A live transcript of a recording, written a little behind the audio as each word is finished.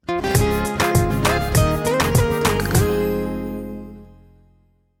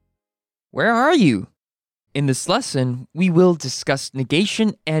where are you? In this lesson, we will discuss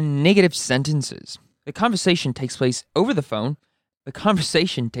negation and negative sentences. The conversation takes place over the phone. The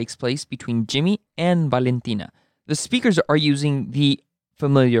conversation takes place between Jimmy and Valentina. The speakers are using the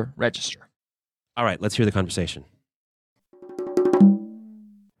familiar register. All right, let's hear the conversation.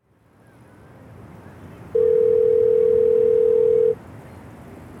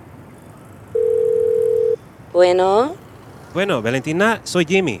 Bueno, Bueno, Valentina, soy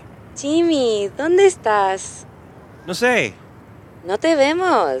Jimmy. Jimmy, ¿dónde estás? No sé, No te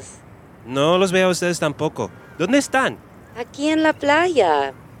vemos. no los veo a ustedes tampoco. ¿Dónde están? Aquí en la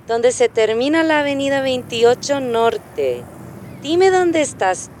playa, donde se termina la avenida 28 Norte. Dime dónde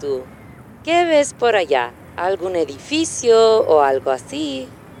estás tú. ¿Qué ves por allá? ¿Algún edificio o algo así?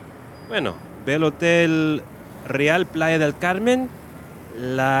 Bueno, ve el Hotel Real Playa del Carmen,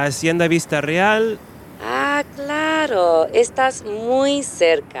 la Hacienda Vista Real. Ah, claro, estás muy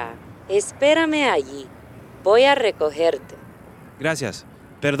cerca. Espérame allí. Voy a recogerte. Gracias.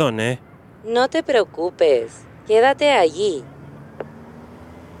 Perdón, ¿eh? No te preocupes. Quédate allí.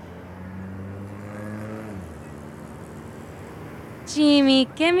 Jimmy,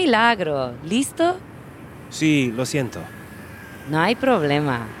 qué milagro. ¿Listo? Sí, lo siento. No hay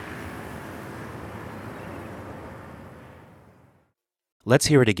problema. Let's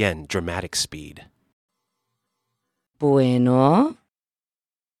hear it again, dramatic speed. Bueno,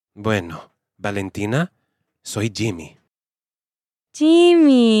 Bueno, Valentina, soy Jimmy.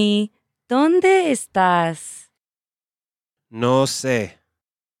 Jimmy, ¿dónde estás? No sé,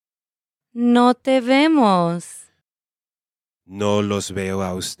 No te vemos. no los veo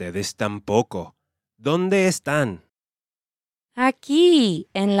a ustedes tampoco. ¿Dónde están? Aquí,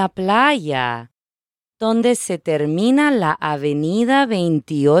 en la playa, donde se termina la avenida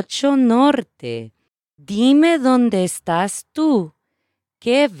 28 Norte. Dime dónde estás tú.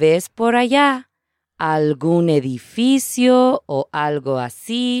 ¿Qué ves por allá? ¿Algún edificio o algo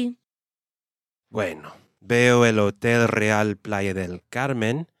así? Bueno, veo el Hotel Real Playa del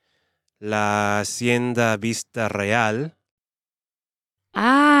Carmen, la Hacienda Vista Real.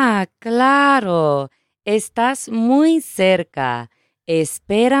 Ah, claro. Estás muy cerca.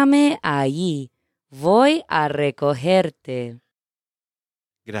 Espérame ahí. Voy a recogerte.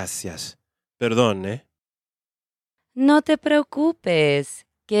 Gracias. Perdón, ¿eh? No te preocupes.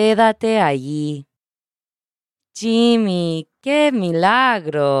 Quédate allí. Jimmy, qué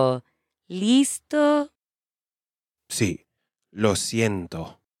milagro. ¿Listo? Sí, lo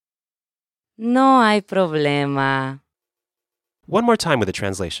siento. No hay problema. One more time with the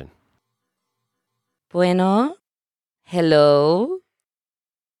translation. Bueno, hello.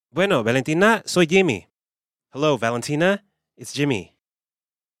 Bueno, Valentina, soy Jimmy. Hello, Valentina. It's Jimmy.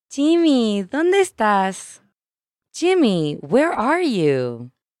 Jimmy, ¿dónde estás? Jimmy, where are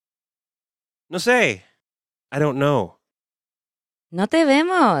you? No sé. I don't know. No te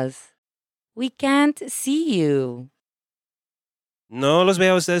vemos. We can't see you. No los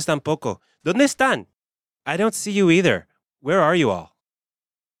veo a ustedes tampoco. ¿Dónde están? I don't see you either. Where are you all?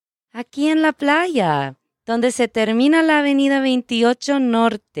 Aquí en la playa, donde se termina la avenida 28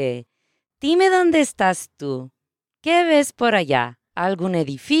 Norte. Dime dónde estás tú. ¿Qué ves por allá? ¿Algún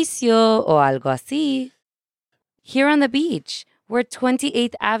edificio o algo así? Here on the beach, where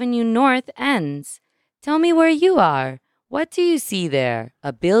 28th Avenue North ends. Tell me where you are. What do you see there?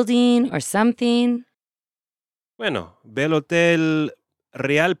 A building or something? Bueno, ve el Hotel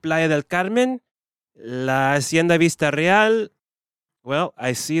Real Playa del Carmen, la Hacienda Vista Real. Well,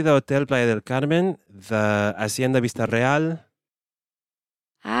 I see the Hotel Playa del Carmen, the Hacienda Vista Real.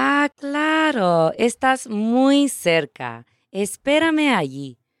 Ah, claro, estás muy cerca. Espérame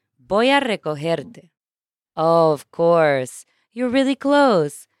allí. Voy a recogerte. Oh, of course. You're really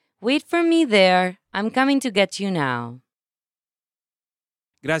close. Wait for me there. I'm coming to get you now.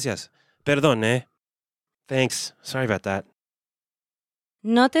 Gracias. Perdón, ¿eh? Thanks. Sorry about that.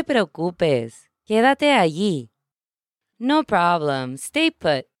 No te preocupes. Quédate allí. No problem. Stay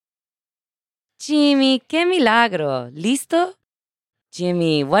put. Jimmy, qué milagro. ¿Listo?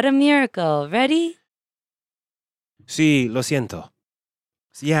 Jimmy, what a miracle. Ready? Sí, lo siento.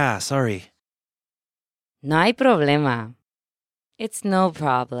 Yeah, sorry. No hay problema. It's no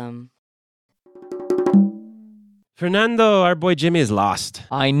problem. Fernando, our boy Jimmy is lost.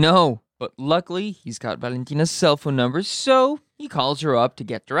 I know, but luckily he's got Valentina's cell phone number, so he calls her up to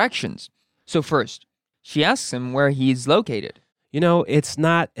get directions. So first, she asks him where he's located. You know, it's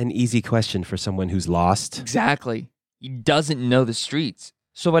not an easy question for someone who's lost. Exactly. He doesn't know the streets.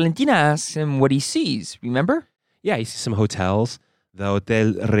 So Valentina asks him what he sees, remember? Yeah, you see some hotels. The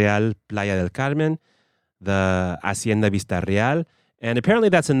Hotel Real Playa del Carmen, the Hacienda Vista Real, And apparently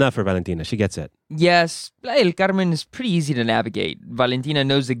that's enough for Valentina. She gets it. Yes, Playa del Carmen is pretty easy to navigate. Valentina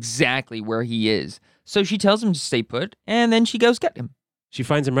knows exactly where he is. So she tells him to stay put, and then she goes get him. She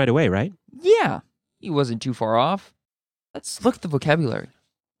finds him right away, right? Yeah, he wasn't too far off. Let's look at the vocabulary.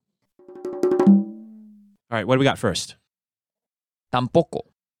 All right, what do we got first? Tampoco.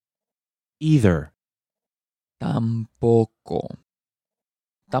 Either. Tampoco.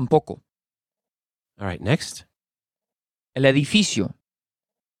 Tampoco. All right, next. El edificio.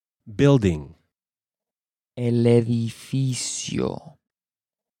 Building. El edificio.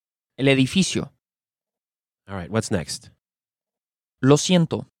 El edificio. All right, what's next? Lo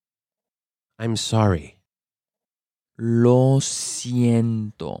siento. I'm sorry. Lo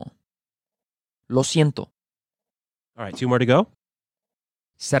siento. Lo siento. All right, 2 more to go.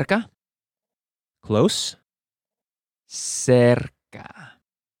 Cerca. Close. Cerca.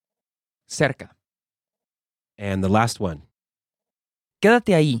 Cerca. And the last one.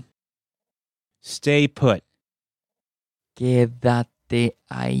 Quédate ahí. Stay put. Quédate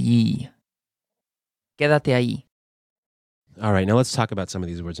ahí. Quédate ahí. All right, now let's talk about some of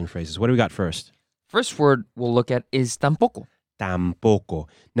these words and phrases. What do we got first? First word we'll look at is tampoco. Tampoco.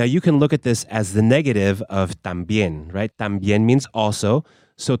 Now you can look at this as the negative of también, right? También means also.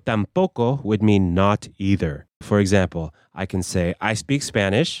 So tampoco would mean not either. For example, I can say, I speak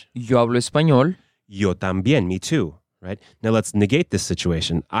Spanish. Yo hablo español. Yo también, me too, right? Now let's negate this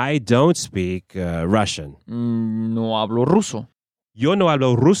situation. I don't speak Russian. No hablo ruso. Yo no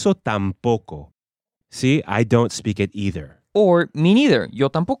hablo ruso tampoco. See, I don't speak it either. Or me neither. Yo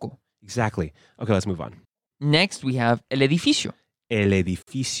tampoco. Exactly. Okay, let's move on. Next, we have el edificio. El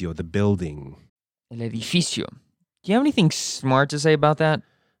edificio, the building. El edificio. Do you have anything smart to say about that?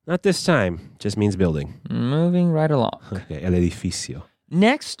 Not this time. Just means building. Moving right along. Okay, el edificio.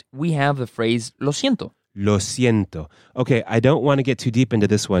 Next, we have the phrase lo siento. Lo siento. Okay, I don't want to get too deep into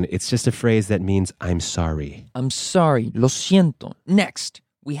this one. It's just a phrase that means I'm sorry. I'm sorry. Lo siento. Next,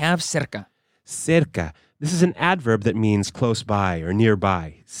 we have cerca. Cerca. This is an adverb that means close by or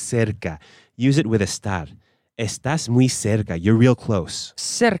nearby. Cerca. Use it with estar. Estás muy cerca. You're real close.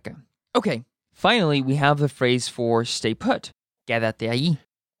 Cerca. Okay. Finally, we have the phrase for stay put. Quédate ahí.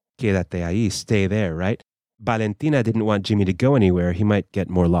 Quédate ahí. Stay there, right? Valentina didn't want Jimmy to go anywhere. He might get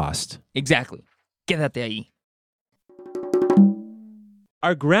more lost. Exactly. Quédate ahí.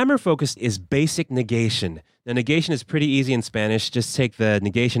 Our grammar focus is basic negation. Now, negation is pretty easy in Spanish. Just take the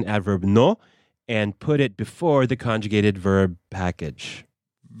negation adverb no and put it before the conjugated verb package.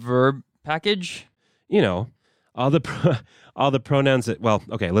 Verb package? You know, all the pronouns that, well,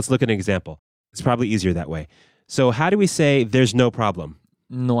 okay, let's look at an example. It's probably easier that way. So how do we say there's no problem?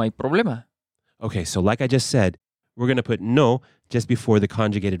 No hay problema. Okay, so like I just said, we're going to put no just before the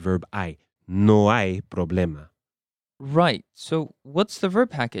conjugated verb hay. No hay problema. Right. So what's the verb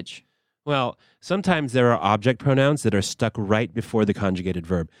package? Well, sometimes there are object pronouns that are stuck right before the conjugated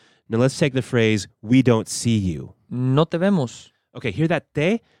verb. Now let's take the phrase, we don't see you. No te vemos. Okay, hear that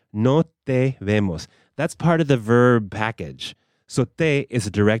te? No te vemos. That's part of the verb package. So te is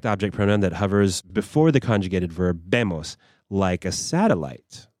a direct object pronoun that hovers before the conjugated verb vemos, like a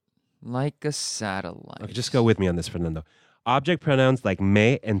satellite. Like a satellite. Okay, just go with me on this, Fernando. Object pronouns like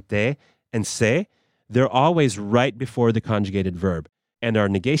me and te and se, they're always right before the conjugated verb. And our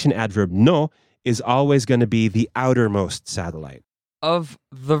negation adverb no is always going to be the outermost satellite. Of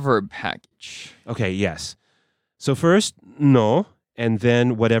the verb package. Okay, yes. So first, no, and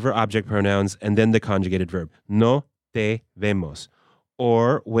then whatever object pronouns, and then the conjugated verb. No te vemos.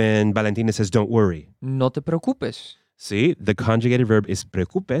 Or when Valentina says, don't worry. No te preocupes. See, the conjugated verb is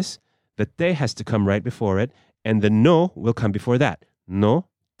preocupes. The te has to come right before it, and the no will come before that. No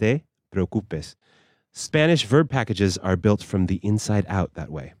te preocupes. Spanish verb packages are built from the inside out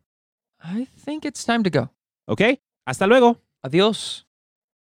that way. I think it's time to go. Okay? Hasta luego. Adios.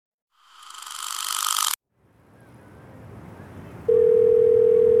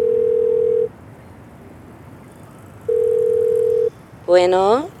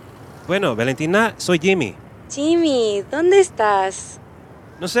 Bueno, Bueno, Valentina, soy Jimmy. Jimmy, ¿dónde estás?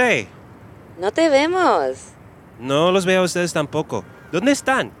 No sé. No te vemos. No los veo a ustedes tampoco. ¿Dónde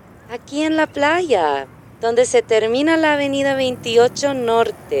están? Aquí en la playa, donde se termina la avenida 28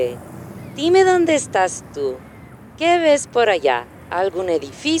 Norte. Dime dónde estás tú. ¿Qué ves por allá? ¿Algún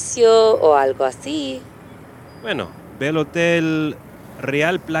edificio o algo así? Bueno, ve el Hotel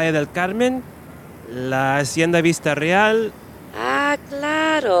Real Playa del Carmen, la Hacienda Vista Real. Ah,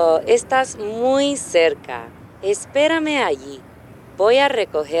 claro, estás muy cerca. Espérame allí. Voy a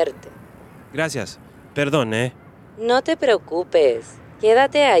recogerte. Gracias. Perdón, ¿eh? No te preocupes.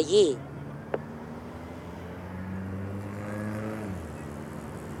 Quédate allí.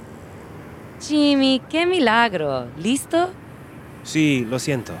 Jimmy, qué milagro. ¿Listo? Sí, lo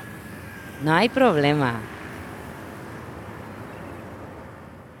siento. No hay problema.